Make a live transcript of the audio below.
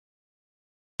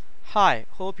Hi,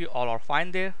 hope you all are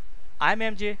fine there. I'm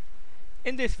MJ.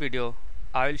 In this video,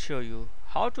 I will show you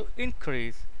how to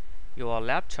increase your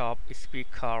laptop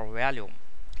speaker volume.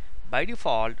 By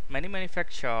default, many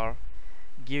manufacturers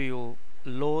give you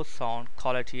low sound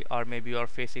quality, or maybe you are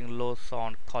facing low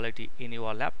sound quality in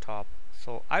your laptop.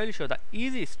 So I will show the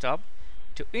easy step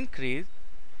to increase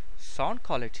sound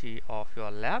quality of your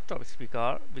laptop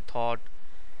speaker without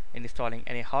installing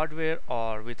any hardware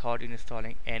or without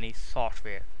installing any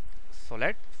software. So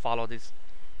let's follow this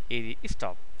easy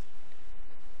step.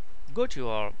 Go to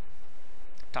your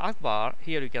taskbar.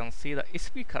 Here you can see the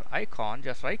speaker icon.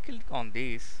 Just right click on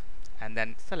this and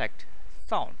then select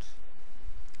sounds.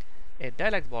 A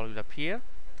dialog box will appear.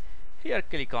 Here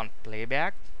click on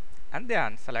playback and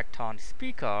then select on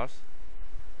speakers,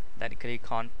 then click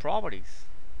on properties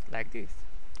like this.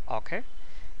 Okay,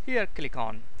 here click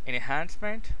on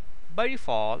enhancement. By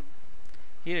default,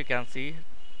 here you can see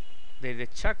there is a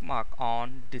check mark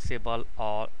on disable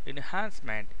or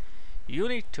enhancement. You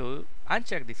need to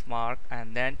uncheck this mark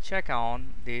and then check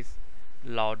on this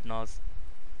loudness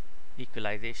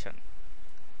equalization.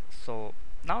 So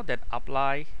now then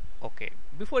apply. Okay,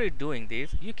 before you doing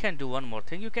this, you can do one more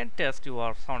thing. You can test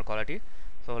your sound quality.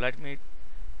 So let me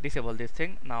disable this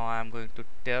thing. Now I am going to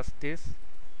test this.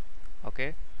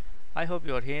 Okay, I hope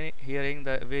you are hearing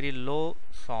the very low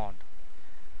sound.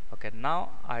 Okay,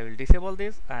 now I will disable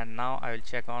this and now I will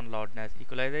check on loudness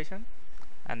equalization,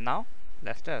 and now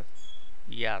let's test.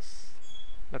 Yes,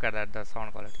 look at that, the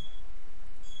sound quality.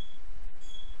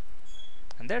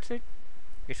 And that's it.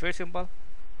 It's very simple.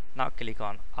 Now click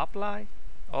on apply.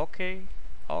 Okay,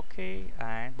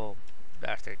 and boom,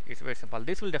 that's it. It's very simple.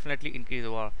 This will definitely increase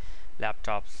your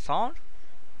laptop sound.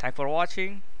 Thanks for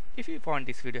watching. If you found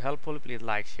this video helpful, please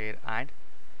like, share, and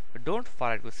don't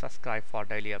forget to subscribe for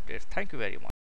daily updates. Thank you very much.